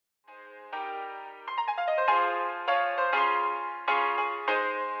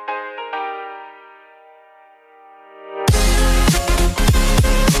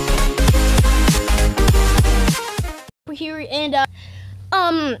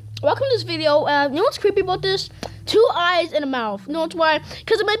welcome to this video. You know what's creepy about this? 2 eyes and a mouth. You know what's why?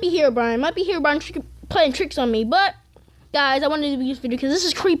 Because it might be Herobrine. It might be Herobrine playing tricks on me. But, guys, I wanted to do this video because this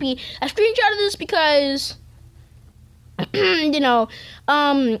is creepy. I screenshotted this because, you know,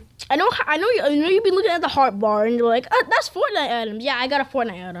 I know you've been looking at the heart bar and you're like, that's Fortnite items. Yeah, I got a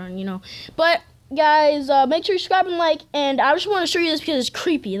Fortnite add-on, you know. But, guys, make sure you subscribe and like. And I just want to show you this because it's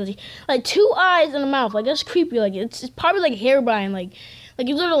creepy. Like 2 eyes and a mouth. Like, that's creepy. Like, it's probably like Herobrine. Like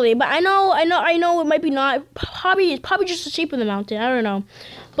literally. But I know it might be not. It's probably just the shape of the mountain. I don't know.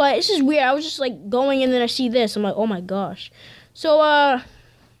 But it's just weird. I was just like going and then I see this. I'm like, oh my gosh. So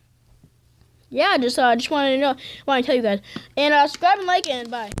yeah, just wanted to tell you guys. And subscribe and like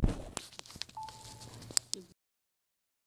and bye.